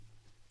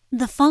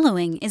The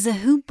following is a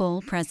Hoop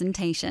Ball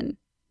presentation.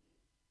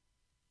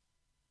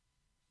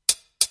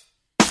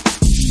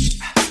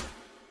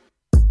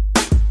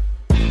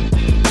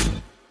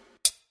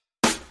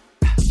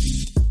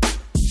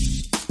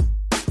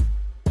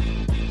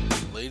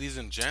 Ladies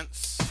and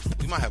gents,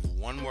 we might have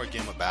one more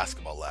game of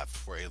basketball left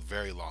for a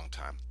very long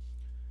time.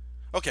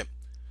 Okay,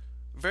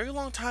 very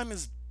long time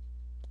is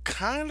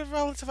kind of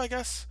relative, I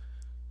guess.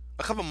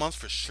 A couple months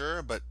for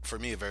sure, but for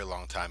me, a very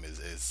long time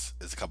is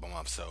a couple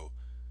months, so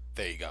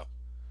there you go.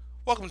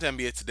 Welcome to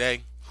NBA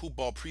Today, Hoop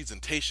Ball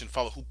presentation.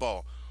 Follow Hoop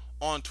Ball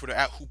on Twitter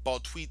at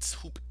hoopballtweets,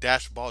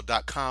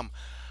 hoop-ball.com.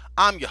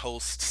 I'm your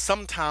host,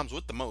 sometimes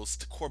with the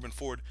most, Corbin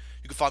Ford.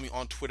 You can follow me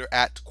on Twitter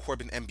at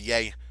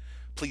CorbinNBA.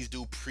 Please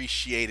do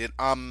appreciate it.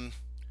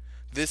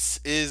 This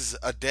is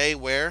a day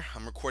where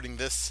I'm recording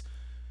this.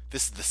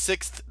 This is the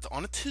 6th. It's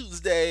on a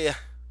Tuesday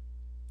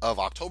of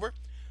October.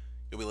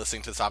 You'll be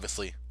listening to this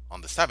obviously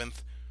on the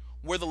 7th,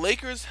 where the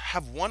Lakers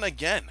have won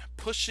again,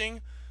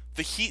 pushing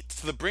the Heat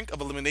to the brink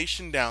of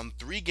elimination, down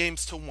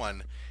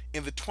 3-1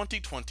 in the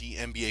 2020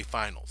 NBA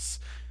Finals.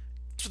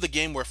 This was the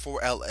game where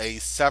for LA,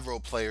 several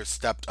players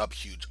stepped up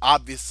huge.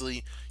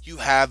 Obviously, you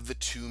have the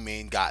two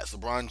main guys.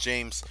 LeBron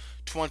James,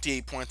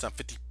 28 points on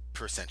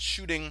 50%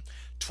 shooting,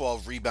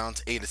 12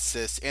 rebounds, 8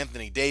 assists.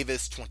 Anthony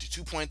Davis,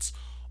 22 points,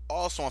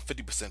 also on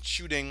 50%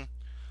 shooting,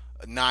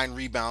 9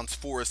 rebounds,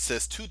 4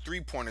 assists, 2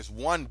 3-pointers,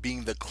 one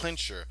being the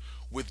clincher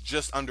with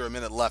just under a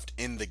minute left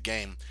in the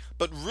game.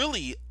 But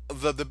really,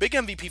 the big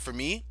MVP for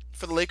me,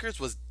 for the Lakers,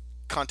 was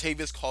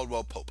Kentavious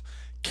Caldwell-Pope.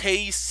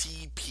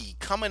 KCP,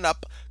 coming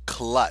up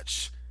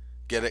clutch.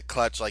 Get it?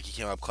 Clutch, like he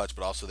came up clutch,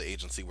 but also the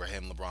agency where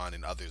him, LeBron,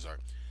 and others are.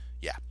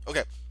 Yeah,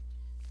 okay.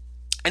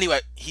 Anyway,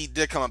 he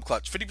did come up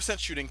clutch. 50%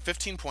 shooting,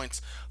 15 points,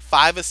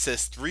 5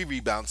 assists, 3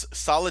 rebounds,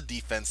 solid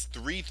defense,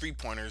 3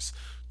 3-pointers,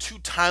 2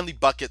 timely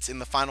buckets in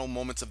the final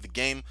moments of the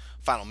game,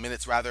 final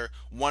minutes rather,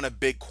 one a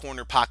big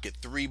corner pocket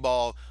 3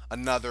 ball,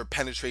 another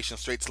penetration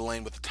straight to the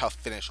lane with a tough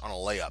finish on a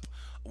layup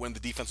when the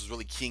defense was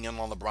really keying in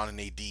on LeBron and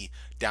AD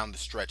down the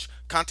stretch.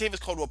 Kentavious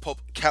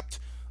Caldwell-Pope kept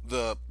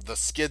the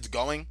skids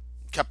going,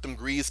 kept them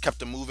greased, kept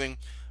them moving.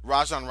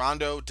 Rajon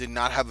Rondo did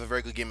not have a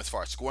very good game as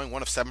far as scoring,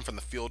 1 of 7 from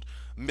the field,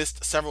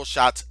 missed several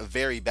shots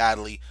very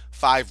badly,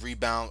 7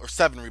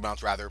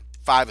 rebounds rather,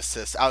 5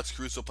 assists. Alex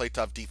Caruso played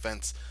tough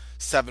defense,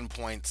 7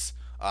 points,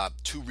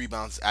 2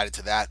 rebounds added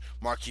to that.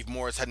 Markieff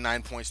Morris had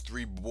 9 points,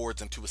 3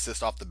 boards, and 2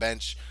 assists off the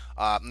bench.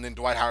 And then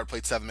Dwight Howard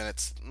played 7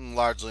 minutes,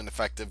 largely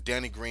ineffective.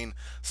 Danny Green,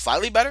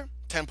 slightly better,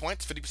 10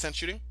 points, 50%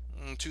 shooting,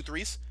 2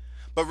 threes.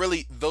 But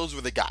really, those were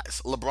the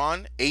guys.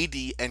 LeBron,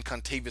 AD, and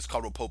Kentavious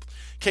Caldwell-Pope.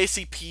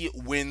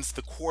 KCP wins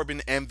the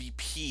Corbin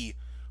MVP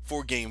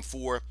for Game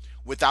 4.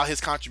 Without his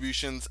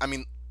contributions, I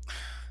mean,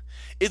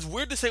 it's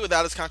weird to say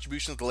without his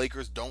contributions, the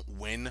Lakers don't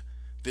win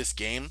this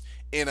game.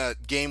 In a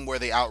game where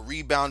they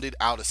out-rebounded,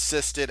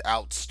 out-assisted,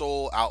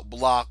 out-stole,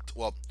 out-blocked.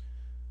 Well,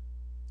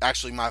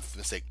 actually, my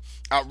mistake.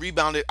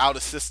 Out-rebounded,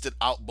 out-assisted,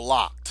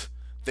 out-blocked.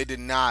 They did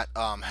not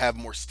have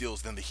more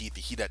steals than the Heat.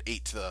 The Heat had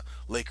 8 to the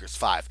Lakers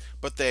 5.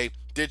 But they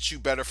did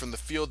shoot better from the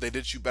field, they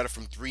did shoot better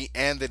from 3,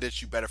 and they did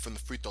shoot better from the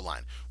free throw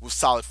line with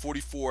solid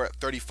 44,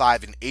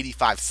 35, and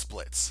 85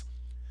 splits.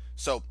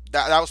 So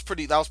that was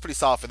pretty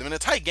solid for them in a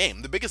tight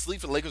game. The biggest lead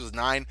for the Lakers was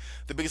 9.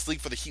 The biggest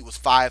lead for the Heat was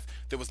 5.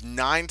 There was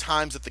 9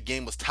 times that the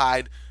game was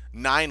tied,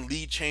 9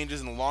 lead changes,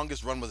 and the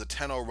longest run was a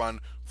 10-0 run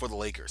for the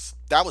Lakers.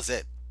 That was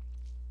it.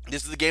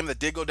 This is a game that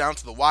did go down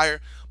to the wire,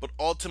 but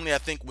ultimately I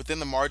think within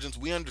the margins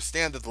we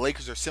understand that the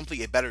Lakers are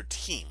simply a better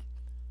team.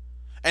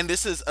 And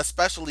this is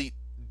especially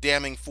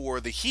damning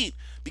for the Heat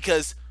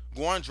because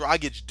Goran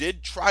Dragic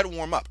did try to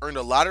warm up, earned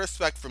a lot of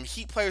respect from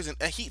Heat players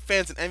and Heat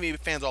fans and NBA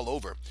fans all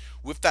over.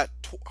 With that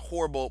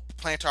horrible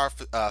plantar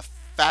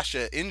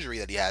fascia injury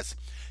that he has,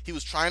 he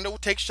was trying to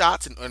take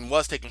shots and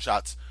was taking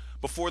shots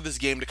before this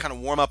game to kind of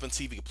warm up and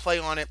see if he could play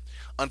on it.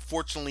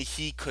 Unfortunately,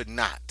 he could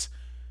not.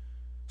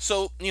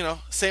 So,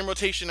 same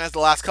rotation as the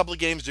last couple of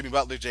games. Jimmy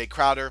Butler, Jay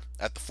Crowder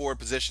at the forward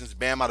positions.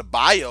 Bam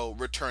Adebayo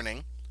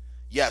returning.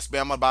 Yes,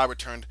 Bam Adebayo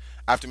returned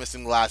after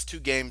missing the last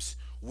 2 games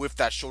with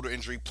that shoulder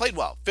injury. Played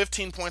well.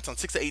 15 points on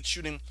 6 of 8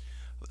 shooting,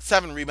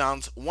 7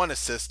 rebounds, 1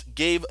 assist.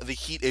 Gave the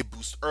Heat a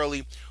boost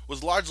early.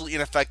 Was largely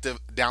ineffective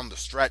down the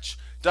stretch.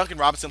 Duncan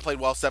Robinson played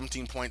well.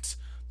 17 points,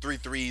 3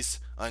 threes,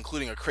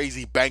 including a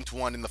crazy banked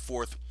one in the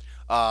 4th.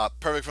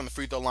 Perfect from the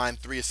free throw line,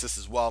 3 assists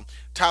as well.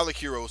 Tyler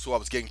Hero is who I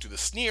was getting to. The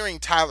sneering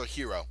Tyler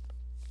Hero.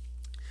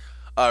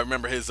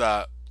 Remember his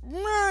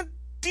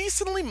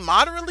decently,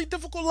 moderately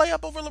difficult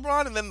layup over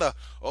LeBron, and then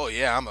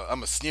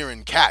I'm a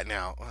sneering cat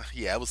now.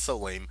 Yeah, it was so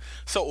lame,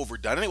 so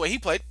overdone. Anyway, he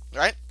played,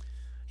 right?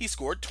 He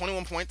scored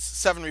 21 points,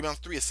 7 rebounds,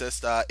 3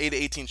 assists, 8 of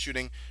 18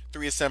 shooting,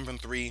 3 of 7 from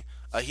 3.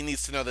 He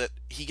needs to know that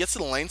he gets to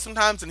the lane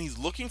sometimes, and he's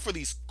looking for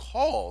these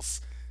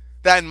calls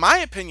that, in my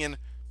opinion,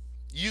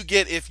 you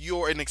get if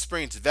you're an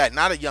experienced vet,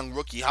 not a young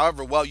rookie.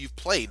 However well you've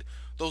played,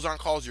 those aren't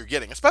calls you're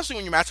getting, especially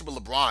when you match up with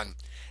LeBron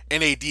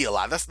and AD a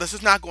lot. That's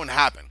just not going to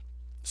happen.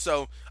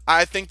 So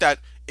I think that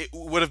it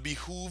would have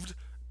behooved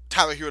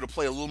Tyler Hero to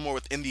play a little more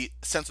within the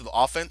sense of the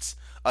offense.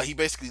 He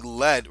basically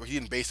led, or he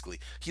didn't basically,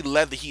 he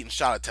led the Heat in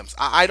shot attempts.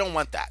 I don't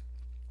want that.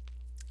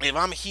 If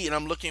I'm Heat and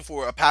I'm looking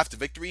for a path to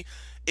victory,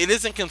 it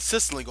isn't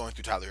consistently going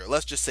through Tyler Hero.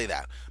 Let's just say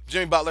that.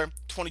 Jimmy Butler,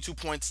 22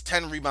 points,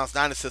 10 rebounds,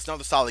 9 assists,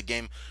 another solid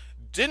game.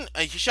 Didn't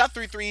He shot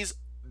three threes,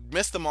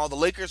 missed them all. The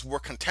Lakers were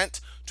content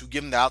to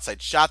give him the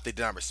outside shot. They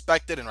did not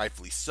respect it, and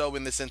rightfully so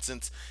in this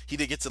instance. He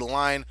did get to the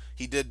line.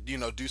 He did,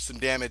 do some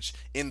damage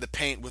in the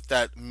paint with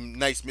that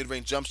nice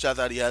mid-range jump shot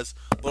that he has.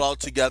 But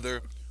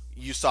altogether,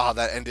 you saw how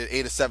that ended,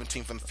 8 of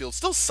 17 from the field.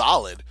 Still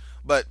solid,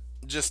 but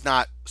just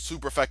not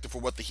super effective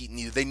for what the Heat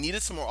needed. They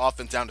needed some more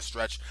offense down the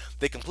stretch.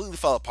 They completely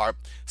fell apart.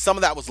 Some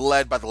of that was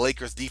led by the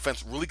Lakers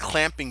defense really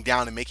clamping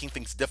down and making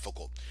things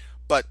difficult.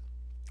 But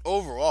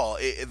overall,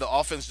 the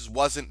offense just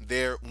wasn't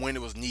there when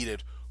it was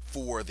needed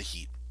for the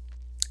Heat.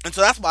 And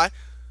so that's why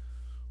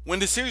when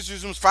the series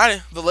resumes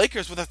Friday, the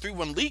Lakers with a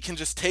 3-1 lead can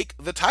just take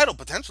the title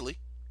potentially.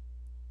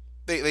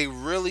 They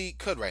really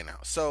could right now.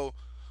 So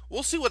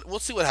we'll see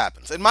what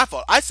happens. And my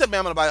fault. I said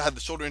Bam Adebayo had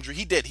the shoulder injury.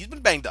 He did. He's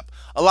been banged up.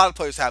 A lot of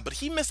players have, but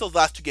he missed those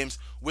last 2 games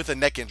with a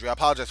neck injury. I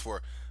apologize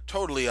for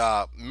totally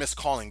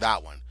miscalling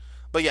that one.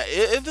 But yeah,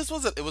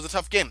 it was a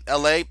tough game.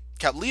 LA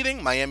kept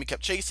leading, Miami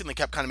kept chasing, they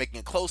kept kind of making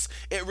it close.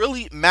 It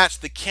really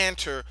matched the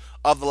canter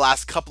of the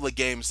last couple of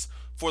games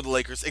for the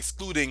Lakers,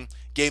 excluding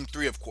Game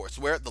 3, of course,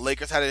 where the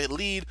Lakers had a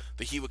lead,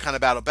 the Heat would kind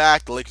of battle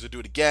back, the Lakers would do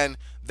it again.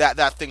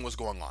 That thing was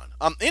going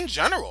on. In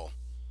general,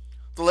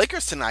 the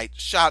Lakers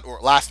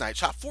last night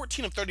shot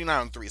 14 of 39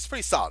 on 3. It's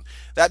pretty solid.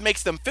 That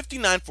makes them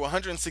 59 for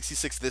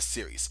 166 this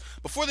series.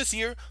 Before this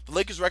year, the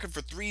Lakers' record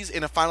for threes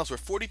in the finals were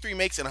 43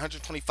 makes and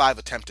 125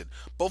 attempted,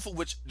 both of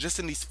which just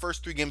in these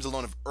first 3 games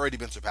alone have already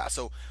been surpassed.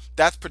 So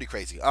that's pretty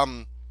crazy.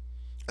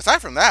 Aside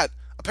from that,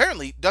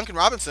 apparently Duncan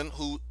Robinson,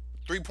 who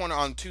three-pointer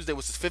on Tuesday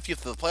was his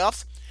 50th of the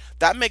playoffs,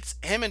 that makes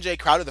him and Jay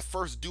Crowder the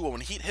first duo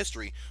in Heat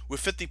history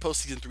with 50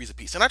 postseason threes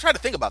apiece. And I tried to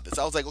think about this.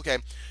 I was like, okay,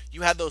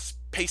 you had those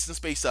pace and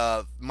space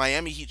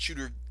Miami Heat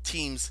shooter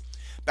teams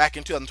back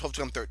in 2012,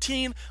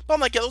 2013. But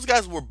I'm like, yeah, those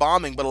guys were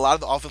bombing, but a lot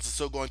of the offense is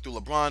still going through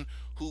LeBron,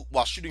 who,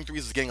 while shooting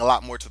threes, is getting a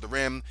lot more to the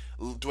rim.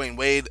 Dwayne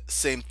Wade,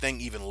 same thing,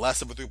 even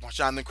less of a three-point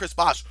shot. And then Chris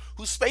Bosh,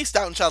 who spaced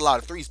out and shot a lot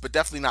of threes, but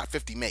definitely not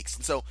 50 makes.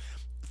 And so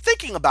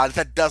thinking about it,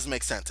 that does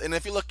make sense. And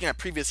if you're looking at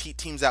previous Heat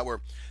teams that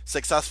were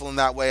successful in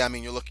that way, I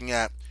mean, you're looking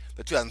at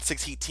the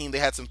 2006 Heat team. They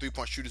had some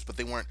three-point shooters, but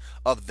they weren't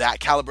of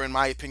that caliber, in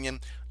my opinion.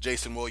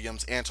 Jason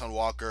Williams, Anton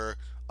Walker,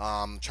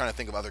 trying to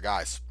think of other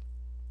guys.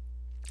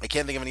 I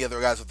can't think of any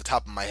other guys off the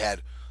top of my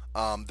head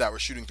that were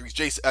shooting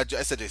threes. I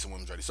said Jason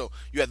Williams already. So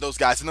you had those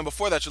guys. And then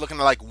before that, you're looking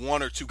at like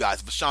 1 or 2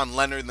 guys. Vashawn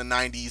Leonard in the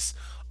 90s,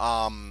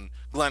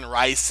 Glenn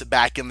Rice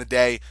back in the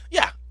day.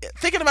 Yeah,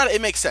 thinking about it,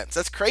 it makes sense.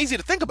 That's crazy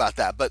to think about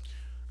that, but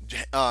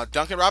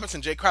Duncan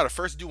Robinson, Jay Crowder,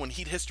 first duo in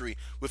Heat history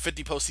with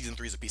 50 postseason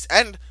threes apiece.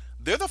 And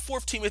they're the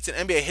 4th teammates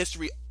in NBA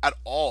history at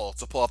all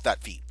to pull off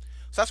that feat.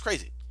 So that's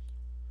crazy.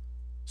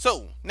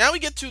 So now we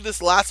get to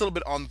this last little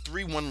bit on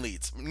 3-1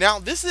 leads. Now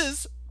this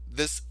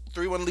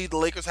 3-1 lead the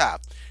Lakers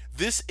have.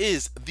 This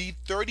is the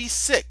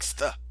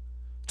 36th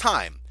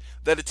time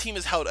that a team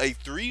has held a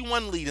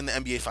 3-1 lead in the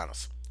NBA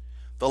Finals.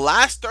 The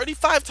last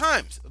 35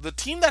 times, the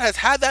team that has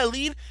had that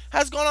lead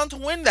has gone on to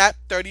win that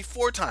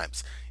 34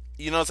 times.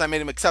 You notice I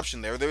made an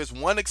exception there. There is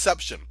one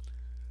exception.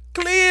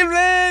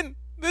 Cleveland,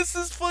 this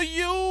is for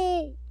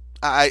you.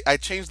 I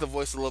changed the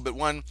voice a little bit.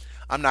 1,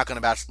 I'm not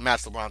going to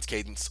match LeBron's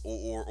cadence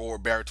or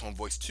baritone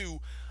voice.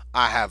 2,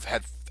 I have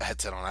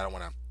headset on. I don't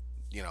want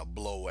to,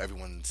 blow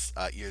everyone's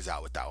ears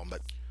out with that one.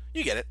 But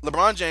you get it.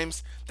 LeBron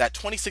James, that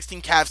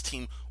 2016 Cavs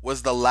team,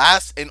 was the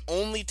last and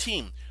only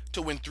team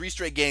to win 3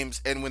 straight games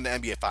and win the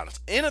NBA Finals.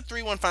 In a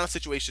 3-1 final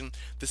situation,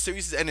 the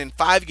series ended in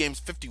 5 games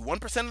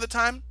 51% of the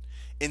time,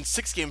 in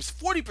 6 games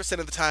 40%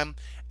 of the time,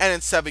 and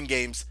in 7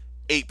 games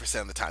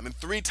 8% of the time. And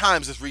 3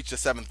 times has reached the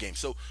 7th game.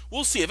 So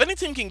we'll see. If any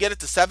team can get it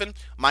to 7,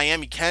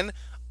 Miami can.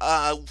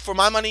 For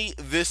my money,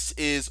 this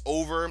is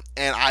over,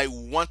 and I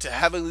want to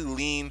heavily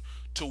lean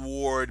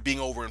toward being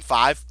over in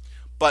 5.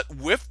 But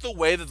with the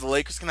way that the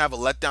Lakers can have a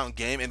letdown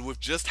game, and with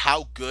just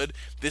how good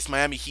this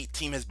Miami Heat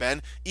team has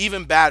been,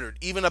 even battered,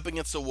 even up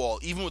against the wall,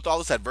 even with all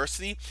this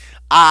adversity,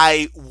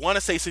 I want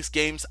to say 6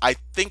 games. I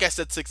think I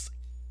said 6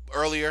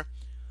 earlier,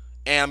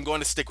 and I'm going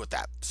to stick with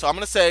that. So I'm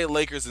going to say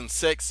Lakers in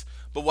 6,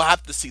 but we'll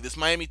have to see. This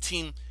Miami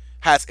team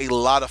has a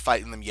lot of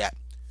fight in them yet.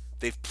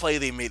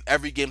 They made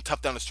every game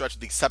tough down the stretch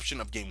with the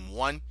exception of game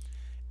 1.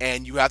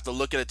 And you have to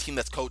look at a team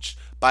that's coached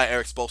by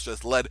Eric Spoelstra,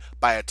 that's led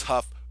by a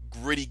tough,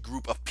 gritty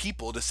group of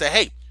people to say,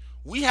 hey,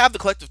 we have the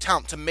collective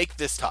talent to make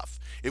this tough.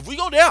 If we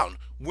go down,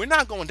 we're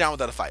not going down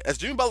without a fight. As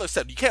Jimmy Butler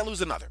said, you can't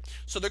lose another.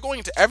 So they're going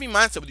into every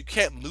mindset, but you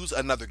can't lose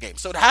another game.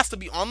 So it has to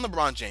be on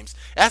LeBron James.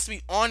 It has to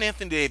be on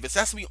Anthony Davis. It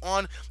has to be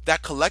on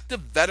that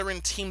collective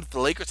veteran team that the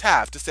Lakers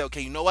have to say,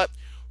 okay, you know what?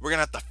 We're going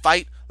to have to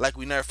fight like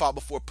we never fought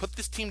before, put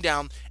this team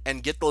down,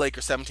 and get the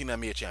Lakers 17th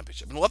NBA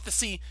championship. And we'll have to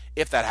see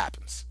if that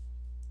happens.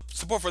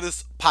 Support for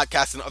this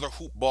podcast and other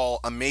Hoop Ball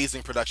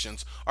amazing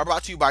productions are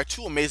brought to you by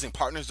 2 amazing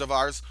partners of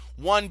ours.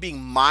 One being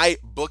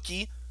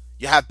MyBookie.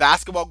 You have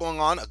basketball going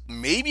on,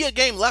 maybe a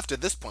game left at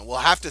this point. We'll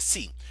have to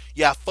see.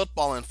 You have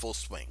football in full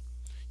swing.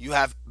 You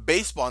have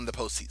baseball in the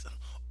postseason.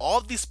 All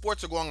of these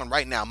sports are going on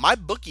right now. My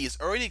bookie is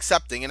already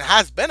accepting and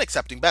has been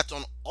accepting bets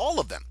on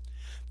all of them.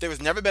 There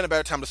has never been a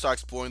better time to start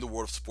exploring the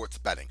world of sports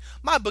betting.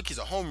 My bookie's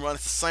a home run.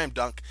 It's a slam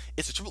dunk.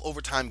 It's a triple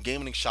overtime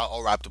game-winning shot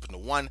all wrapped up into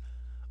one.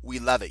 We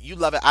love it. You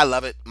love it. I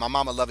love it. My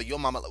mama love it. Your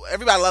mama love it.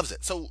 Everybody loves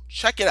it. So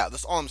check it out.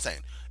 That's all I'm saying.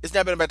 It's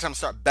never been a better time to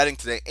start betting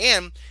today.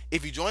 And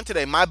if you join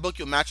today, my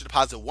bookie will match your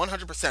deposit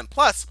 100%.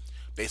 Plus,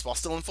 baseball's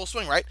still in full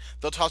swing, right?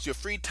 They'll toss you a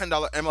free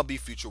 $10 MLB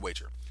future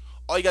wager.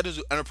 All you got to do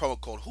is enter promo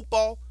code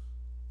HoopBall.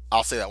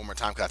 I'll say that one more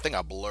time because I think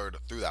I blurred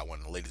through that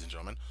one, ladies and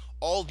gentlemen.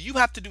 All you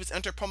have to do is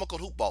enter promo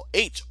code HoopBall,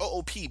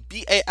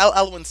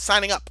 HOOPBALL, when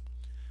signing up.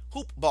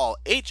 HoopBall,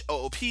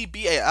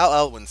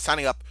 HOOPBALL, when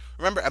signing up.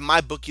 Remember, at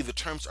MyBookie, the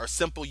terms are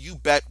simple. You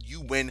bet,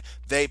 you win,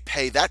 they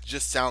pay. That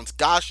just sounds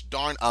gosh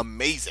darn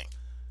amazing.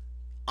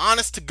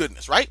 Honest to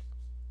goodness, right?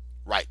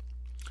 Right.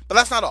 But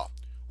that's not all.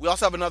 We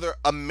also have another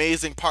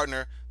amazing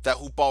partner that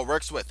HoopBall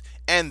works with,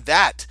 and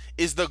that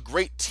is the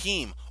great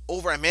team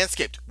over at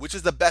Manscaped, which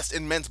is the best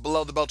in men's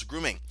below-the-belt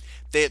grooming.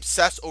 They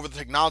obsess over the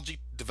technology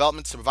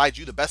developments to provide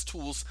you the best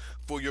tools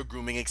for your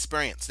grooming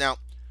experience. Now,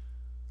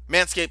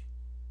 Manscaped,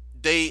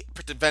 they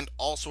prevent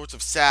all sorts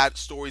of sad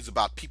stories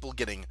about people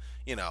getting,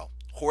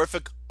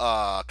 horrific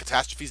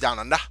catastrophes down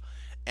under.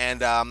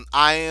 And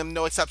I am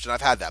no exception.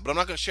 I've had that, but I'm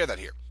not going to share that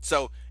here.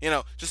 So,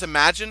 just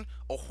imagine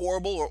a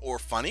horrible or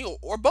funny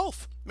or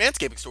both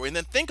Manscaping story, and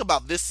then think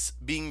about this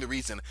being the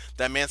reason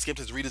that Manscaped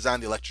has redesigned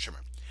the electric trimmer.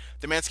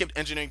 The Manscaped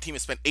engineering team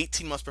has spent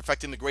 18 months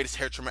perfecting the greatest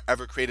hair trimmer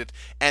ever created,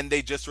 and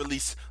they just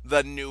released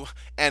the new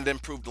and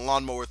improved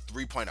Lawnmower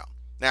 3.0.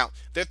 Now,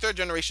 their third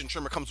generation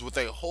trimmer comes with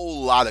a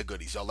whole lot of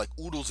goodies, y'all, like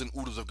oodles and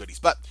oodles of goodies,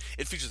 but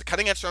it features a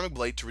cutting-edge ceramic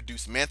blade to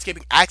reduce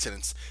manscaping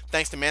accidents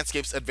thanks to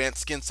Manscaped's advanced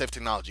skin-safe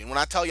technology. And when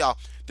I tell y'all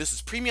this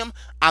is premium,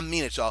 I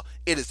mean it, y'all.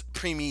 It is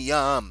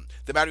premium.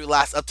 The battery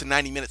lasts up to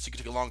 90 minutes so you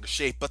can take a longer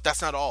shave, but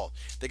that's not all.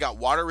 They got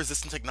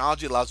water-resistant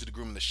technology that allows you to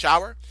groom in the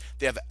shower.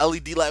 They have an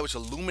LED light which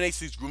illuminates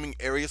these grooming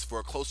areas for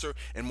a closer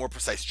and more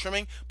precise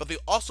trimming, but they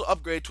also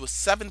upgraded to a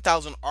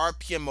 7,000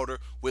 RPM motor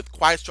with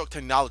quiet stroke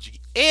technology,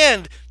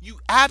 and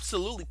you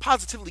absolutely,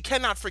 positively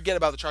cannot forget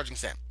about the charging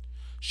stand.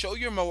 Show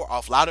your mower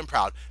off loud and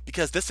proud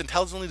because this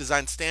intelligently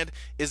designed stand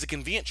is a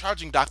convenient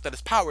charging dock that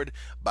is powered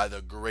by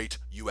the great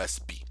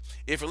USB.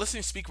 If you're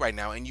listening to speak right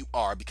now, and you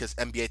are because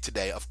NBA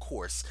Today, of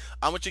course,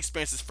 I want you to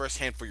experience this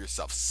firsthand for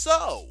yourself.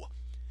 So,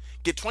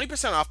 get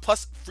 20% off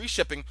plus free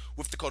shipping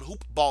with the code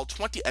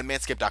HoopBall20 at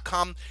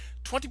Manscaped.com.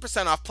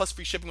 20% off plus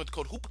free shipping with the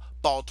code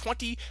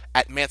HoopBall20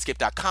 at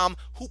Manscaped.com.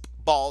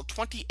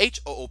 HoopBall20,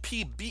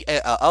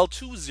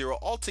 HOOPBALL20,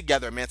 all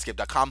together at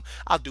Manscaped.com.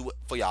 I'll do it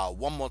for y'all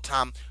one more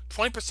time.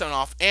 20%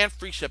 off and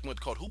free shipping with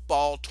the code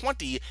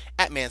HoopBall20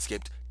 at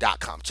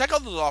Manscaped.com. Check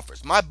out those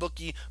offers.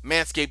 MyBookie,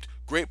 Manscaped,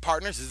 great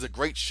partners. This is a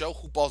great show.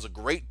 HoopBall's a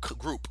great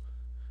group.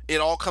 It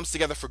all comes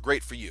together for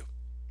great for you.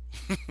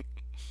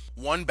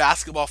 One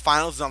basketball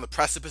finals is on the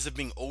precipice of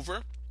being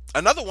over.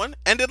 Another one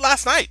ended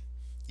last night.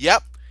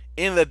 Yep,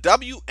 in the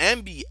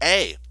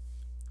WNBA,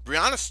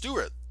 Breanna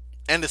Stewart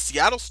and the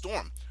Seattle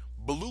Storm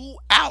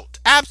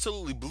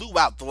absolutely blew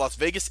out the Las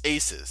Vegas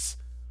Aces.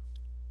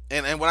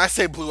 And when I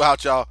say blew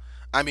out, y'all,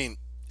 I mean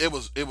it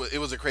was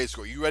a crazy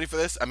score. You ready for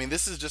this? I mean,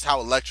 this is just how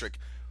electric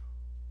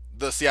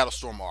the Seattle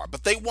Storm are.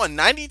 But they won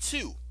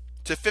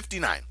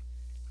 92-59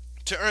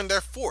 to earn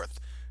their fourth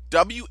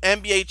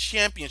WNBA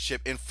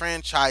championship in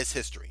franchise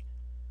history.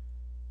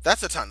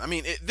 That's a ton. I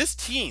mean, this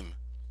team,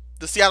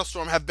 the Seattle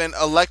Storm, have been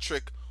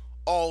electric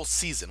all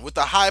season with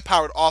a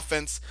high-powered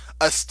offense,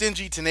 a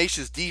stingy,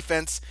 tenacious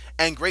defense,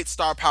 and great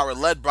star power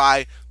led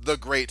by the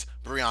great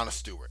Breanna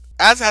Stewart.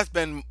 As has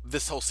been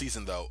this whole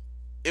season, though,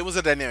 it was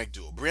a dynamic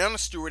duo. Breanna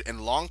Stewart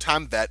and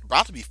longtime vet,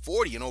 about to be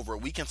 40 in over a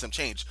week and some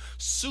change,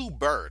 Sue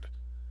Bird,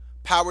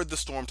 powered the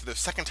Storm to their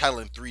second title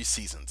in 3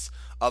 seasons.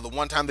 The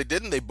one time they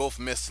didn't, they both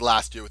missed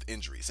last year with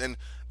injuries. And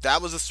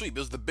that was a sweep. It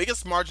was the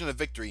biggest margin of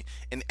victory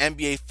in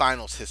NBA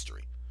Finals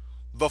history.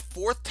 The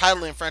fourth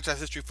title in franchise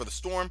history for the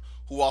Storm,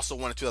 who also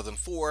won in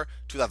 2004,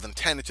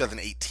 2010, and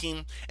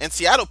 2018. And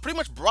Seattle pretty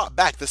much brought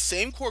back the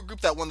same core group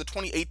that won the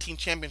 2018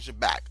 championship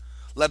back,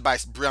 led by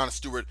Breanna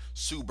Stewart,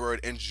 Sue Bird,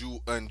 and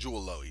Jewel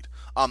Lloyd.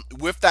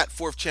 With that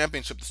fourth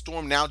championship, the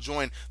Storm now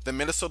join the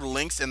Minnesota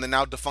Lynx and the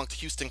now defunct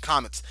Houston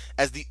Comets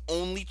as the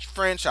only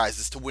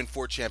franchises to win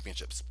 4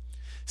 championships.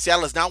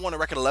 Seattle has now won a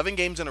record 11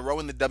 games in a row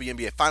in the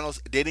WNBA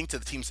Finals, dating to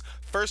the team's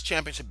first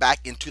championship back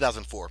in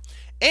 2004.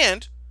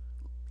 And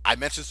I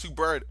mentioned Sue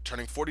Bird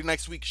turning 40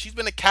 next week. She's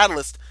been a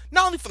catalyst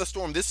not only for the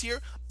Storm this year,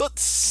 but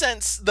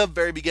since the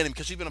very beginning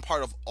because she's been a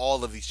part of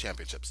all of these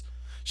championships.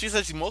 She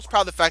says she's most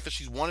proud of the fact that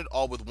she's won it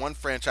all with one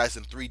franchise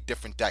in 3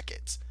 different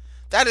decades.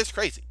 That is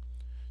crazy.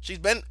 She's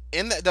been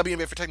in the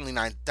WNBA for technically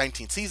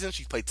 19 seasons.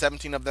 She's played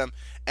 17 of them,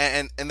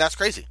 and that's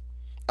crazy.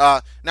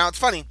 Now, it's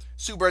funny.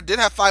 Sue Bird did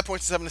have 5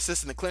 points and 7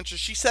 assists in the clincher.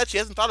 She said she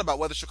hasn't thought about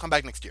whether she'll come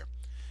back next year.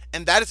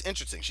 And that is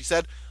interesting. She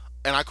said,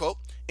 and I quote,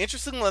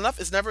 "Interestingly enough,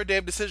 it's never a day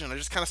of decision. I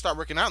just kind of start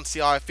working out and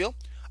see how I feel.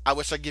 I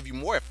wish I could give you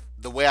more. If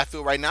the way I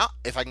feel right now,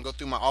 if I can go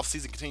through my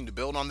offseason and continue to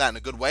build on that in a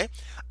good way,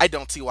 I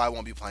don't see why I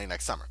won't be playing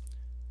next summer."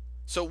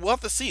 So we'll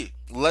have to see.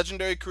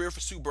 Legendary career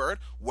for Sue Bird,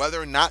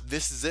 whether or not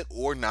this is it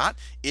or not.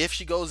 If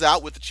she goes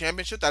out with the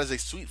championship, that is a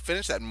sweet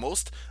finish that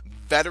most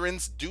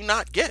veterans do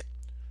not get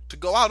to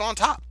go out on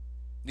top.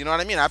 You know what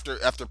I mean? After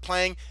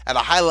playing at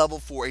a high level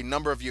for a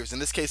number of years, in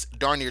this case,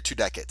 darn near 2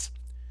 decades.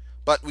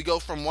 But we go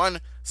from one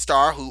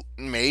star who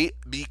may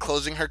be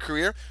closing her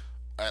career,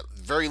 at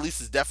very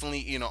least is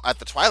definitely, at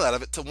the twilight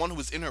of it, to one who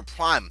is in her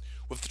prime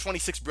with the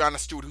 26 Breanna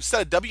Stewart, who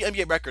set a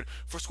WNBA record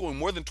for scoring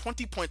more than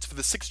 20 points for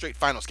the sixth straight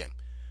finals game.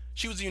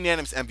 She was a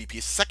unanimous MVP.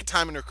 It's the second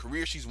time in her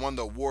career she's won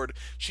the award.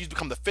 She's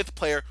become the fifth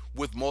player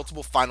with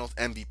multiple finals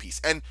MVPs.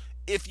 And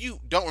if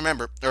you don't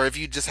remember, or if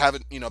you just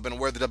haven't, been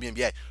aware of the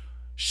WNBA,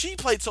 she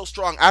played so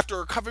strong after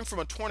recovering from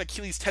a torn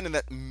Achilles tendon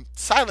that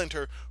silenced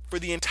her for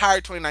the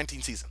entire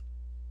 2019 season.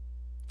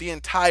 The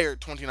entire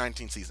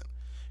 2019 season.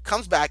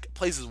 Comes back,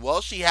 plays as well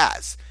as she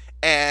has,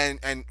 and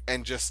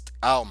just,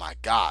 oh my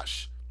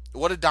gosh,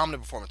 what a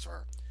dominant performance for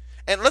her.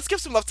 And let's give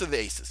some love to the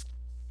Aces.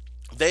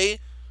 They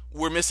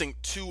were missing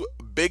two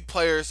big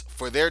players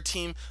for their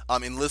team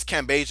in Liz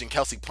Cambage and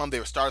Kelsey Plum. They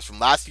were starters from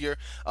last year.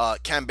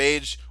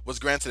 Cambage was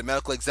granted a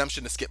medical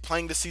exemption to skip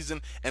playing this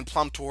season, and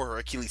Plum tore her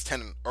Achilles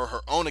tendon, or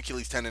her own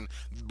Achilles tendon,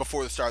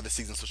 before the start of the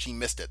season, so she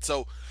missed it.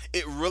 So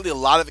it really, a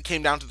lot of it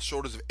came down to the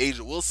shoulders of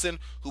A'ja Wilson,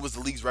 who was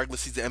the league's regular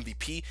season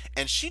MVP,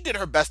 and she did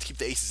her best to keep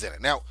the Aces in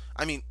it. Now,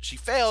 she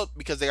failed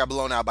because they got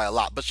blown out by a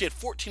lot, but she had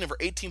 14 of her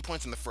 18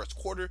 points in the first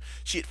quarter.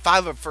 She hit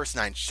 5 of her first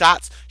 9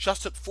 shots. She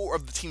also took 4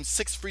 of the team's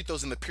 6 free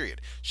throws in the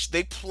period.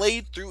 They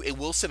played through a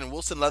Wilson, and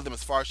Wilson led them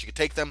as far as she could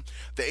take them.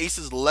 The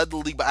Aces led the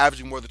league by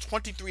averaging more than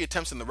 23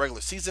 attempts in the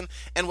regular season,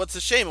 and what's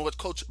a shame, and what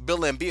Coach Bill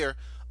Laimbeer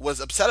was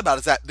upset about,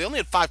 is that they only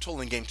had 5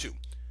 total in Game 2.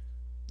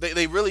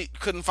 They really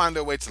couldn't find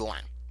their way to the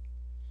line.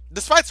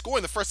 Despite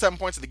scoring the first 7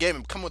 points of the game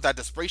and coming with that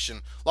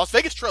desperation, Las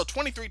Vegas trailed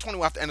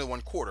 23-21 after the end of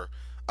one quarter.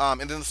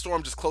 And then the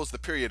Storm just closed the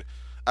period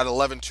at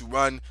 11-2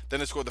 run. Then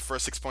they scored the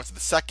first 6 points of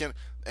the second,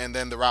 and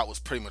then the route was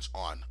pretty much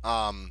on.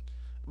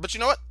 But you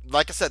know what?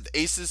 Like I said, the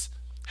Aces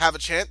have a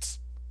chance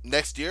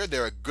next year.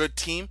 They're a good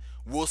team.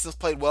 Wilson's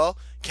played well.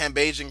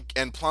 Cambage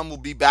and Plum will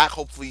be back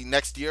hopefully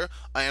next year.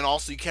 And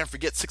also, you can't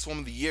forget 6th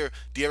Woman of the Year,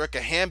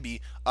 Dearica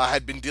Hamby,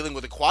 had been dealing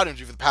with a quad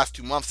injury for the past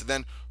 2 months. And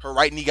then her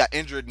right knee got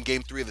injured in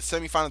Game 3 of the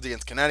semifinals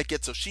against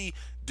Connecticut. So she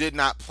did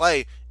not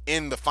play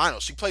in the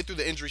finals. She played through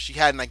the injury she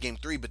had in that Game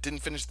 3, but didn't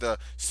finish the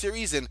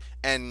series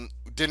and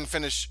didn't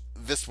finish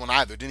this one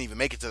either. Didn't even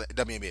make it to the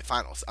WNBA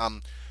finals.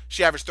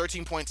 She averaged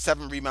 13 points,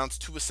 7 rebounds,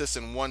 2 assists,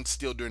 and 1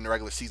 steal during the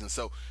regular season.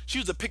 So she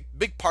was a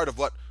big part of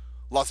what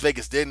Las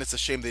Vegas did, and it's a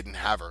shame they didn't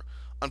have her.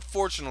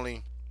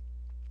 Unfortunately,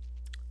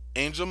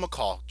 Angel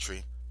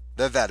McCoughtry,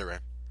 the veteran,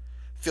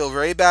 feel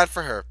very bad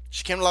for her.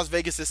 She came to Las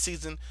Vegas this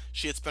season.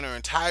 She had spent her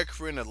entire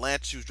career in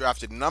Atlanta. She was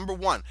drafted number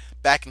 1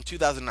 back in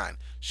 2009.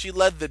 She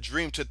led the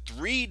Dream to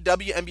 3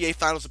 WNBA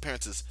Finals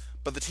appearances,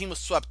 but the team was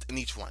swept in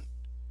each one.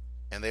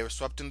 And they were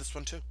swept in this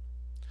one too.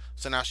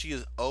 So now she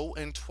is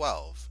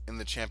 0-12 in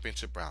the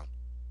championship round.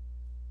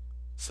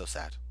 So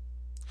sad.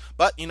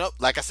 But,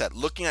 like I said,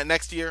 looking at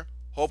next year,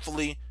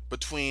 hopefully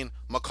between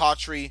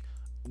McCoughtry,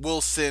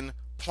 Wilson,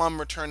 Plum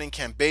returning,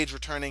 Cambage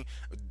returning,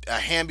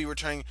 Hamby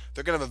returning,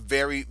 they're going to have a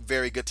very,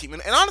 very good team.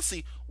 And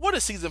honestly, what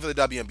a season for the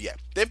WNBA.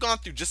 They've gone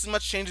through just as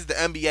much change as the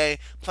NBA,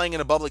 playing in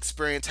a bubble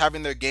experience,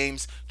 having their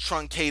games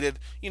truncated,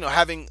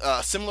 having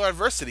similar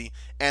adversity,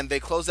 and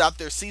they close out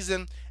their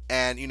season,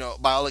 and,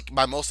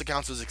 by most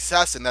accounts, it was a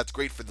success, and that's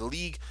great for the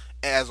league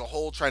as a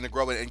whole, trying to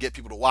grow it and get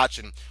people to watch,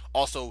 and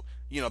also,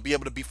 be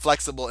able to be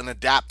flexible and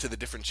adapt to the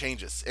different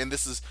changes. And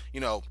this is,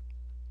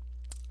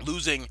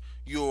 losing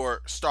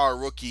your star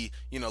rookie,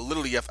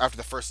 literally after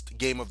the first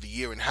game of the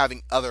year, and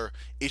having other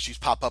issues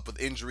pop up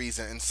with injuries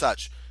and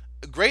such.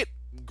 Great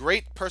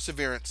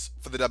perseverance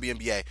for the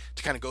WNBA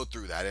to kind of go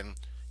through that. And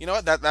you know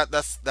what?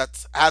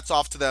 That's hats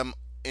off to them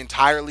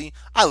entirely.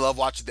 I love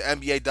watching the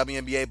NBA,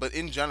 WNBA, but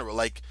in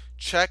general,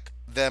 check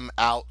them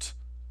out.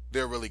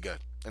 They're really good.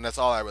 And that's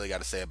all I really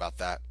got to say about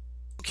that.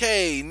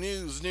 Okay,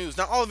 news.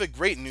 Not all of it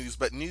great news,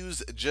 but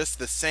news just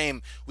the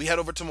same. We head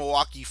over to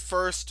Milwaukee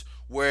first,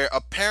 where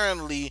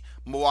apparently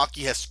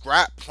Milwaukee has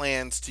scrapped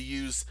plans to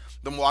use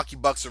the Milwaukee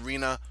Bucks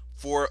Arena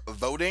for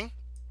voting.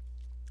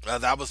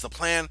 That was the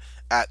plan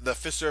at the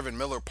Fiserv and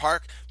Miller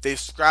Park. They've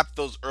scrapped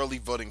those early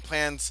voting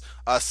plans,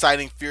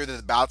 citing fear that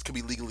the ballots could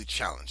be legally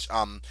challenged.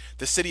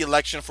 The city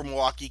election for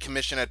Milwaukee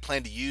Commission had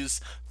planned to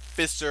use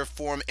Fiserv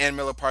Forum and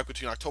Miller Park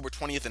between October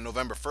 20th and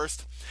November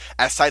 1st,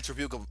 as sites where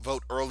people could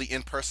vote early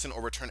in person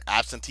or return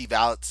absentee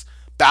ballots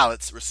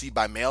received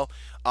by mail.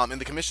 And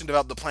the commission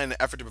developed the plan in an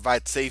effort to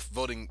provide safe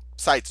voting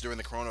sites during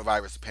the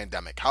coronavirus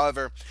pandemic.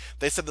 However,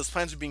 they said those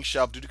plans were being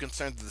shelved due to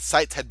concerns that the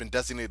sites had been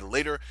designated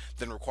later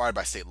than required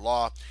by state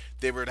law.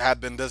 They would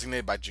have been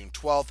designated by June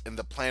 12th, and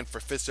the plan for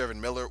Fiserv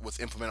and Miller was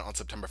implemented on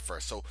September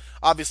 1st. So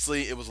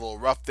obviously it was a little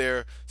rough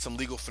there, some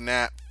legal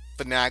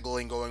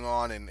finagling going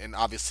on, and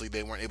obviously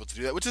they weren't able to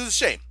do that, which is a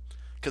shame,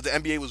 because the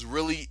NBA was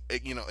really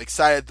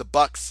excited. The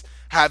Bucks,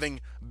 having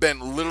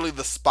been literally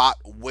the spot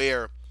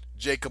where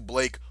Jacob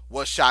Blake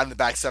was shot in the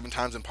back 7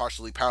 times and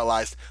partially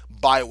paralyzed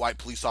by a white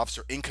police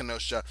officer in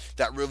Kenosha,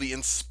 that really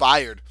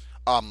inspired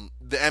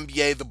the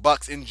NBA, the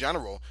Bucks in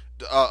general,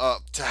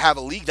 to have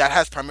a league that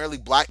has primarily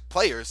black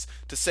players,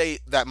 to say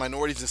that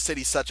minorities in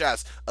cities such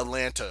as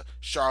Atlanta,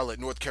 Charlotte,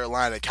 North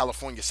Carolina,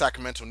 California,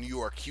 Sacramento, New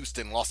York,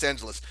 Houston, Los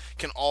Angeles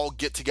can all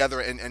get together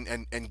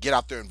and get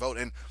out there and vote.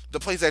 And the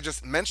places I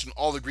just mentioned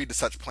all agreed to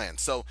such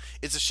plans. So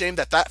it's a shame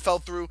that that fell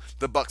through.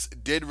 The Bucks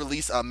did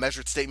release a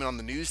measured statement on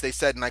the news. They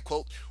said, and I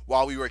quote,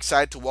 "While we were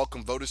excited to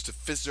welcome voters to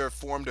Fiserv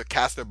Forum to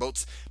cast their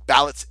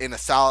ballots in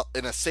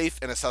a safe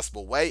and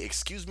accessible way,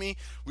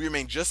 we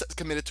remain just as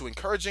committed to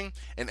encouraging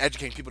and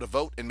educating people to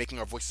vote and making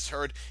our voices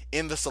heard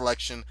in this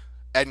election,"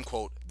 end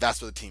quote.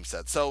 That's what the team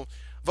said. So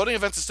voting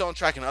events are still on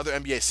track in other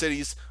NBA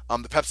cities.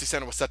 The Pepsi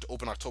Center was set to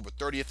open October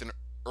 30th and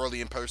early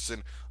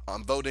in-person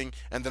voting,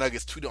 and the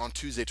Nuggets tweeted on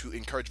Tuesday to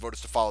encourage voters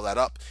to follow that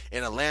up.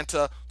 In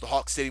Atlanta, the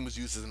Hawks Stadium was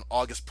used as an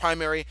August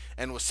primary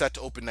and was set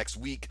to open next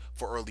week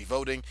for early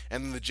voting,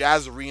 and then the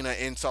Jazz Arena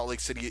in Salt Lake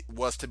City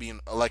was to be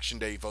an Election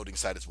Day voting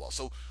site as well.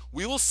 So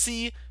we will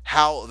see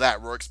how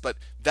that works, but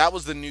that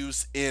was the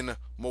news in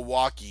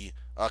Milwaukee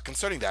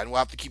concerning that, and we'll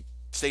have to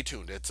stay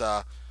tuned. It's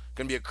going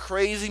to be a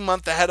crazy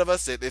month ahead of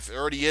us. If it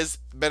already is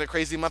been a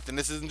crazy month, and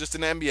this isn't just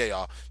in the NBA,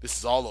 y'all. This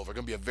is all over.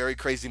 Going to be a very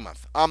crazy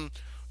month.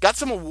 Got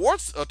some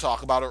awards to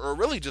talk about, or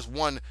really just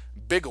one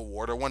big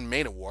award or one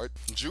main award.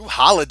 Jrue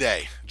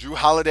Holiday. Jrue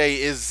Holiday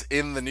is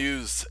in the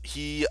news.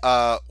 He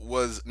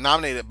was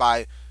nominated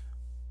by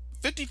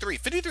 53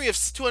 of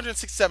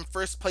 267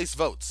 first place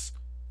votes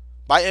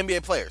by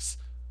NBA players.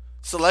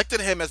 Selected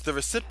him as the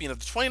recipient of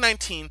the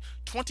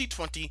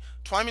 2019-2020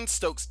 Twyman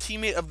Stokes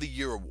Teammate of the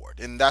Year Award,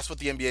 and that's what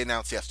the NBA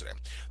announced yesterday.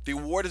 The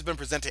award has been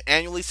presented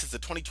annually since the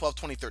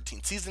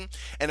 2012-2013 season,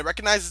 and it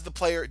recognizes the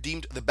player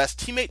deemed the best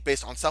teammate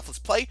based on selfless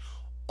play,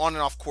 on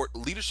and off court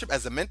leadership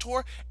as a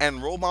mentor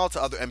and role model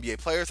to other NBA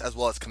players, as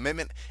well as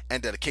commitment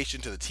and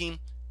dedication to the team.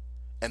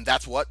 And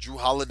that's what Jrue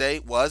Holiday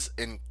was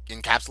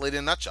encapsulated in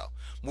a nutshell.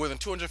 More than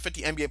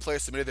 250 NBA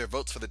players submitted their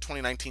votes for the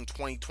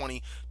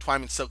 2019-2020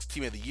 Twyman Stokes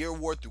Team of the Year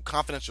Award through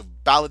confidential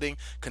balloting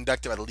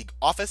conducted at a league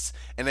office,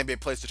 and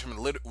NBA players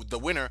determined the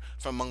winner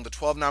from among the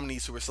 12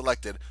 nominees who were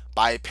selected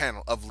by a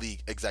panel of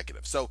league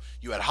executives. So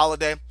you had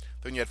Holiday,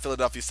 then you had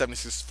Philadelphia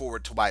 76ers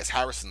forward Tobias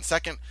Harris in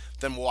second,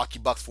 then Milwaukee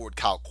Bucks forward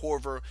Kyle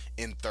Korver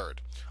in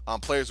third.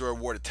 Players were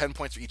awarded 10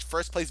 points for each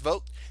first place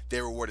vote,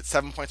 they were awarded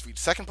 7 points for each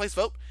second place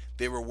vote,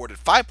 they were awarded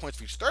 5 points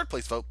for each third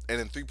place vote, and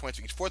then 3 points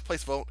for each fourth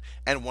place vote,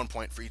 and 1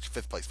 point for each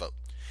fifth place vote.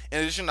 In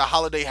addition to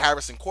Holiday,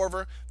 Harris, and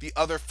Korver, the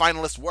other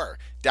finalists were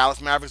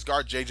Dallas Mavericks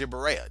guard J.J.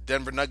 Barea,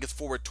 Denver Nuggets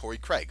forward Torrey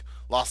Craig,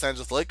 Los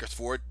Angeles Lakers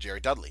forward Jerry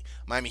Dudley,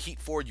 Miami Heat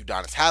forward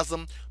Udonis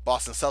Haslem,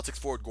 Boston Celtics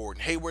forward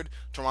Gordon Hayward,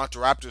 Toronto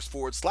Raptors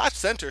forward /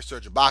 center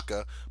Serge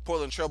Ibaka,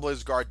 Portland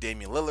Trailblazers guard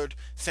Damian Lillard,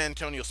 San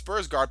Antonio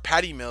Spurs guard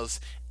Patty Mills,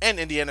 and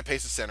Indiana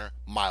Pacers center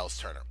Miles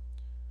Turner.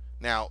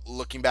 Now,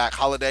 looking back,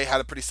 Holiday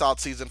had a pretty solid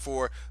season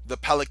for the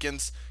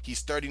Pelicans.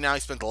 He's 30 now. He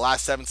spent the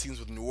last 7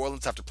 seasons with New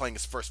Orleans after playing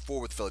his first 4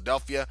 with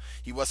Philadelphia.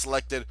 He was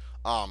selected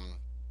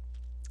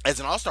as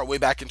an All-Star way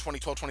back in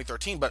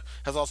 2012-2013, but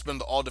has also been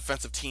the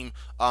All-Defensive Team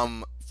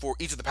for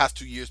each of the past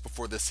 2 years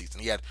before this season.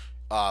 He had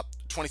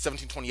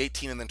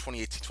 2017-2018 and then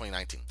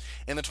 2018-2019.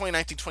 In the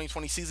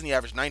 2019-2020 season, he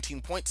averaged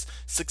 19 points,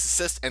 6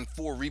 assists, and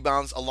 4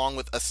 rebounds, along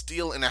with a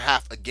steal and a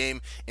half a game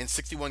in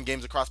 61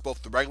 games across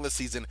both the regular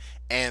season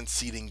and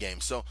seeding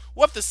games. So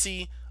we'll have to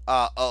see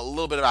a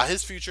little bit about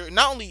his future,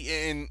 not only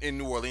in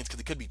New Orleans, because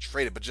he could be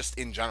traded, but just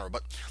in general.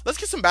 But let's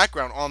get some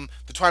background on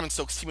the Twyman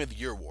Stokes Team of the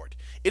Year Award.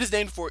 It is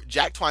named for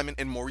Jack Twyman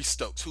and Maurice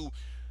Stokes, who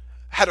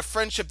had a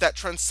friendship that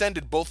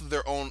transcended both of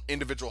their own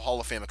individual Hall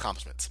of Fame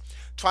accomplishments.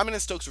 Twyman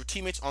and Stokes were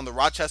teammates on the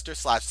Rochester /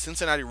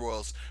 Cincinnati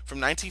Royals from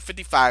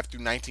 1955 through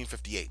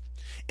 1958.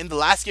 In the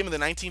last game of the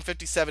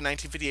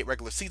 1957-1958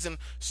 regular season,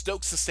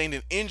 Stokes sustained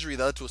an injury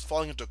that led to his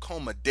falling into a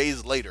coma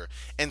days later,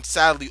 and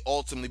sadly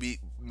ultimately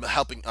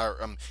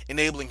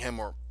enabling him,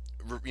 or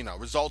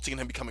resulting in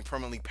him becoming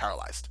permanently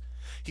paralyzed.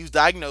 He was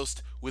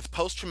diagnosed with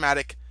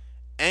post-traumatic,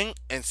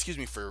 excuse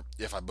me for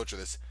if I butcher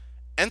this,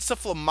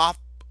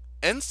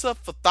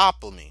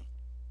 encephalopathy.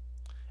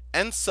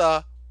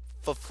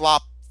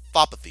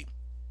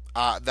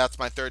 That's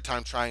my third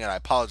time trying it. I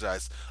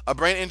apologize. A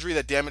brain injury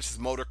that damaged his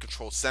motor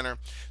control center.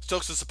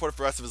 Stokes was supported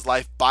for the rest of his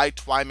life by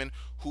Twyman,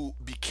 who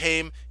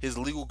became his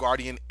legal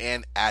guardian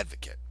and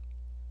advocate.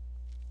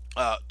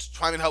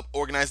 Twyman helped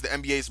organize the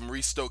NBA's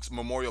Maurice Stokes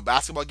Memorial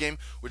Basketball Game,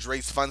 which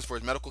raised funds for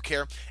his medical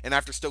care. And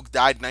after Stokes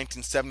died in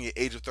 1970 at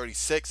the age of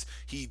 36,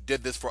 he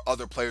did this for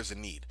other players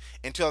in need.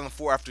 In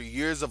 2004, after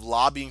years of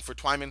lobbying for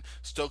Twyman,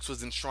 Stokes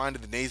was enshrined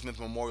in the Naismith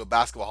Memorial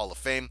Basketball Hall of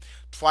Fame.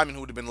 Twyman, who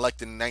would have been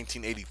elected in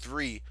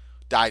 1983,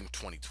 died in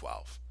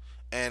 2012.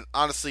 And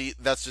honestly,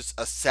 that's just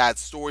a sad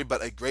story,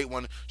 but a great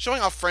one,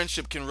 showing how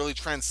friendship can really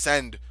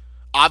transcend,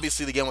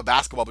 obviously, the game of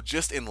basketball, but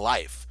just in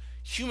life.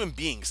 Human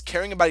beings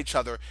caring about each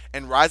other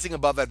and rising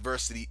above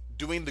adversity,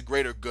 doing the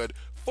greater good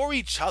for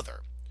each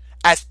other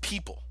as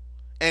people.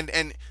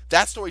 And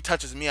that story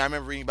touches me. I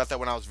remember reading about that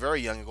when I was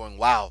very young and going,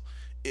 wow,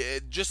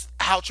 just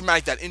how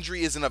traumatic that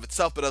injury is in of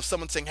itself, but of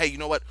someone saying, hey, you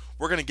know what,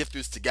 we're going to get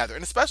through this together.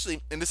 And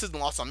especially, and this isn't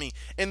lost on me,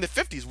 in the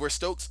 50s where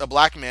Stokes, a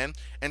black man,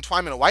 and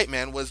Twyman, a white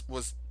man, was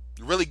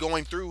really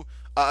going through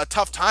a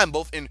tough time,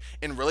 both in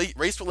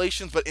race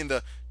relations, but in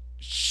the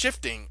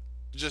shifting,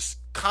 just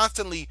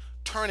constantly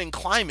turning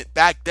climate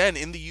back then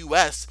in the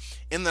U.S.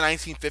 in the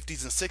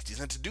 1950s and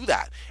 60s. And to do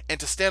that and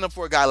to stand up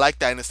for a guy like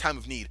that in his time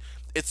of need,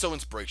 it's so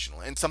inspirational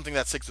and something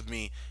that sticks with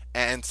me,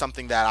 and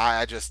something that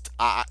I just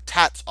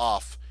hats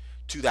off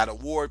to that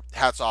award.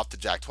 Hats off to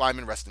Jack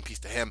Twyman. Rest in peace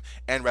to him,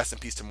 and rest in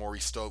peace to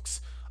Maurice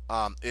Stokes.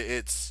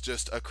 It's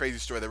just a crazy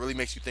story that really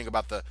makes you think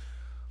about the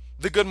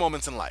good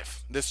moments in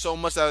life. There's so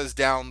much that is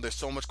down, there's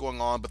so much going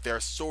on, but there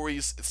are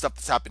stories, stuff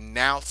that's happened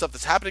now, stuff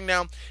that's happening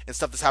now, and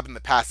stuff that's happened in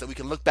the past that we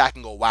can look back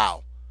and go,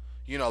 wow,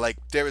 like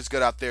there is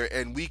good out there,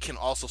 and we can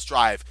also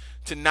strive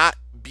to not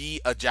be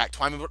a Jack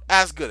Twyman, but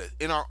as good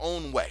in our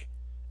own way.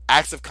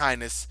 Acts of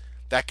kindness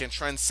that can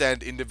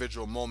transcend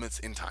individual moments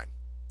in time.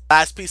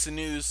 Last piece of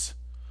news,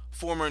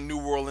 former New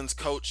Orleans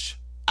coach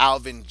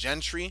Alvin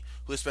Gentry,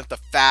 who has spent the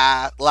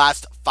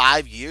last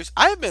 5 years.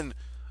 I have been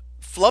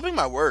flubbing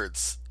my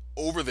words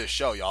over this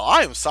show, y'all.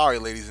 I am sorry,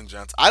 ladies and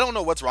gents. I don't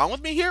know what's wrong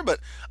with me here,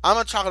 but I'm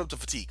going to chalk it up to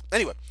fatigue.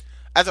 Anyway,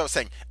 as I was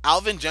saying,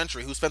 Alvin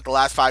Gentry, who spent the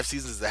last 5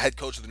 seasons as the head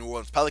coach of the New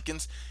Orleans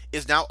Pelicans,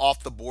 is now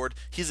off the board.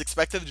 He's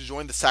expected to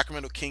join the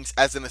Sacramento Kings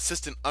as an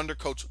assistant under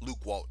coach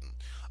Luke Walton.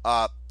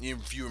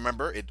 If you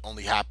remember, it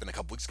only happened a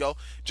couple weeks ago.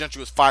 Gentry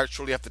was fired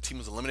shortly after the team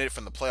was eliminated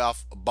from the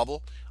playoff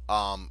bubble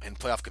and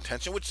playoff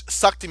contention, which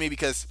sucked to me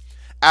because,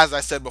 as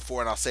I said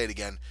before, and I'll say it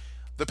again,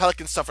 the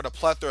Pelicans suffered a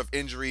plethora of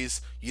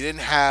injuries. You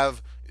didn't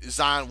have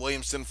Zion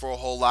Williamson for a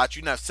whole lot.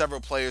 You didn't have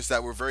several players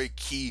that were very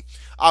key.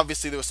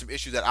 Obviously, there were some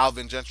issues that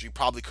Alvin Gentry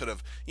probably could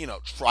have,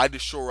 tried to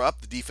shore up.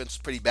 The defense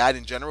was pretty bad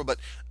in general, but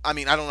I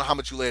don't know how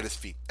much you lay at his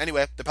feet.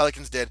 Anyway, the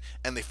Pelicans did,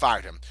 and they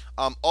fired him.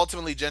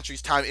 Ultimately,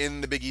 Gentry's time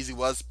in the Big Easy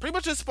was pretty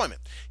much a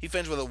disappointment. He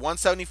finished with a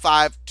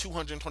 175,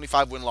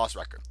 225 win-loss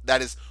record.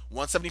 That is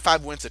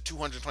 175 wins to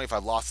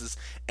 225 losses,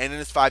 and in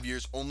his 5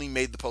 years, only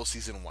made the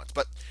postseason once.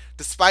 But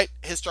despite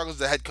his struggles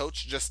as a head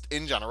coach, just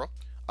in general,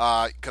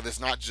 because it's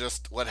not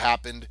just what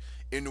happened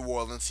in New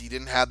Orleans. He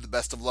didn't have the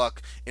best of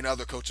luck in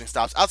other coaching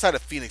stops outside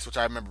of Phoenix, which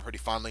I remember pretty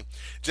fondly.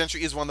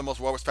 Gentry is one of the most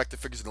well-respected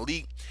figures in the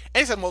league, and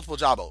he's had multiple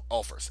job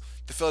offers.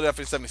 The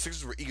Philadelphia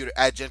 76ers were eager to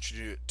add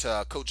Gentry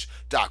to coach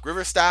Doc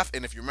Rivers' staff,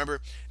 and if you remember,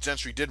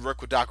 Gentry did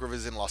work with Doc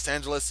Rivers in Los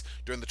Angeles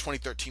during the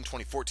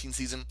 2013-2014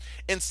 season.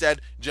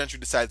 Instead, Gentry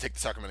decided to take the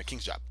Sacramento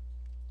Kings job.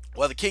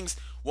 While the Kings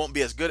won't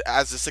be as good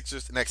as the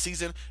Sixers next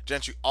season,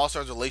 Gentry also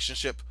has a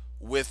relationship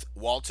with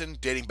Walton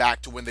dating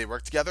back to when they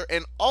worked together.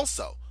 And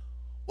also,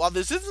 while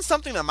this isn't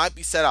something that might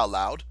be said out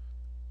loud,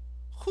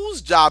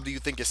 whose job do you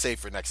think is safe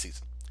for next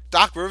season?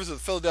 Doc Rivers of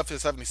the Philadelphia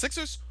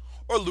 76ers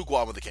or Luke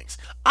Walton with the Kings?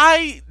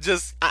 I'm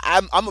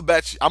a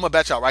bet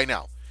y'all right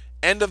now.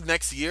 End of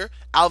next year,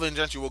 Alvin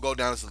Gentry will go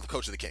down as the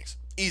coach of the Kings.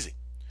 Easy.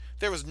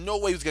 There was no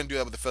way he was going to do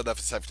that with the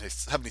Philadelphia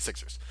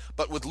 76ers.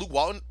 But with Luke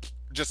Walton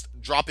just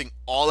dropping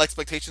all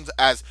expectations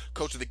as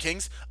coach of the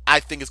Kings, I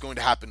think it's going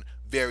to happen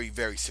very,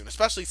 very soon,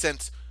 especially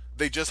since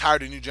they just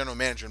hired a new general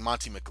manager in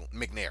Monty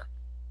McNair.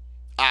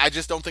 I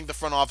just don't think the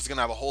front office is going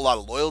to have a whole lot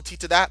of loyalty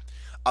to that.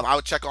 I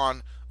would check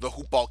on the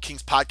Hoopball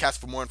Kings podcast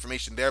for more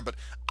information there, but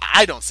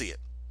I don't see it.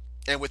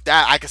 And with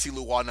that, I can see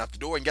Luke Walton out the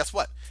door. And guess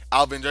what?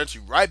 Alvin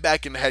Gentry right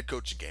back in the head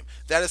coaching game.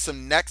 That is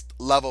some next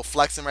level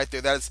flexing right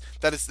there.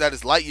 That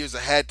is light years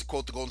ahead, to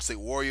quote the Golden State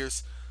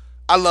Warriors.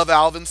 I love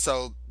Alvin,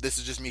 so this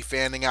is just me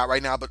fanning out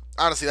right now. But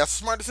honestly, that's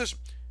a smart decision.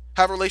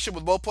 Have a relationship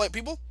with both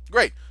people?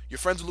 Great. You're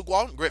friends with Luke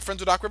Walton? Great. Friends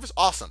with Doc Rivers?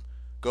 Awesome.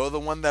 Go to the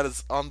one that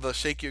is on the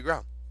shakier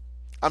ground.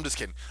 I'm just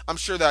kidding. I'm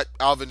sure that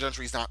Alvin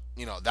Gentry is not,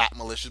 that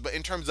malicious. But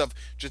in terms of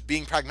just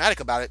being pragmatic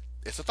about it,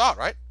 it's a thought,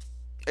 right?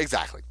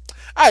 Exactly.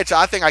 All right, y'all.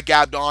 I think I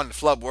gabbed on and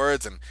flubbed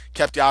words and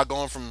kept y'all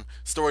going from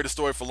story to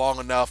story for long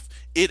enough.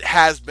 It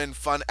has been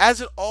fun,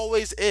 as it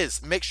always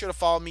is. Make sure to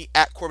follow me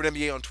at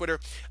CorbettNBA on Twitter.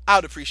 I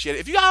would appreciate it.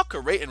 If y'all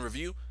could rate and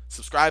review,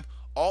 subscribe,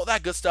 all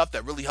that good stuff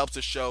that really helps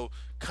the show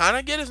kind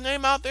of get his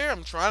name out there.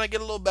 I'm trying to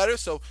get a little better,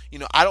 so,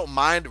 I don't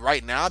mind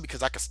right now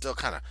because I can still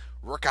kind of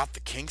work out the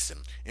kinks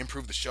and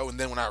improve the show. And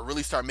then when I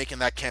really start making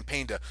that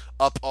campaign to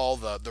up all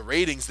the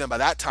ratings, then by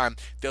that time,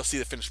 they'll see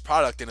the finished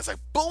product, and it's like,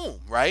 boom,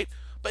 right?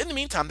 But in the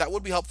meantime, that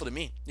would be helpful to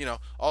me.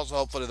 Also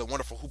helpful to the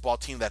wonderful Hoopball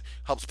team that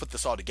helps put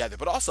this all together.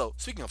 But also,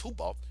 speaking of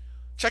Hoopball,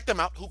 check them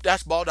out,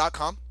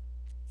 hoop-ball.com,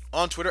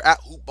 on Twitter at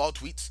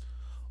hoopballtweets.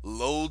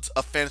 Loads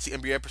of fantasy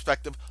NBA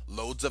perspective,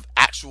 loads of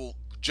actual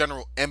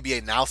general NBA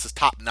analysis,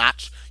 top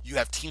notch. You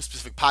have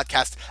team-specific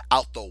podcasts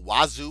out the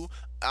wazoo.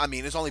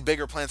 There's only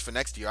bigger plans for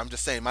next year. I'm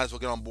just saying, might as well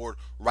get on board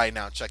right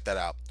now and check that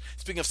out.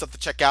 Speaking of stuff to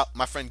check out,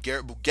 my friend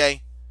Garrett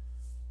Bouguet,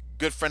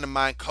 good friend of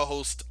mine,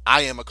 co-host.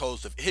 I am a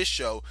co-host of his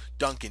show,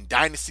 Duncan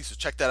Dynasty. So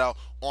check that out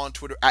on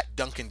Twitter at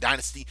Duncan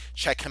Dynasty.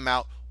 Check him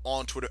out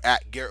on Twitter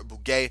at Garrett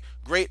Bouguet.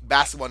 Great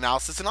basketball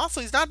analysis. And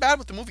also, he's not bad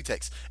with the movie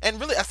takes. And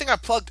really, I think I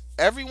plugged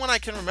everyone I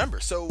can remember.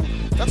 So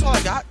that's all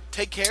I got.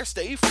 Take care.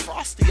 Stay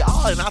frosty,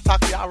 y'all. And I'll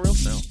talk to y'all real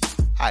soon.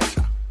 All right,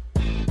 y'all.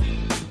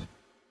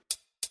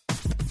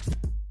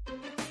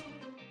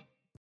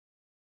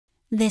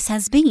 This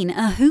has been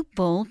a Hoop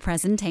Ball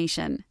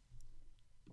presentation.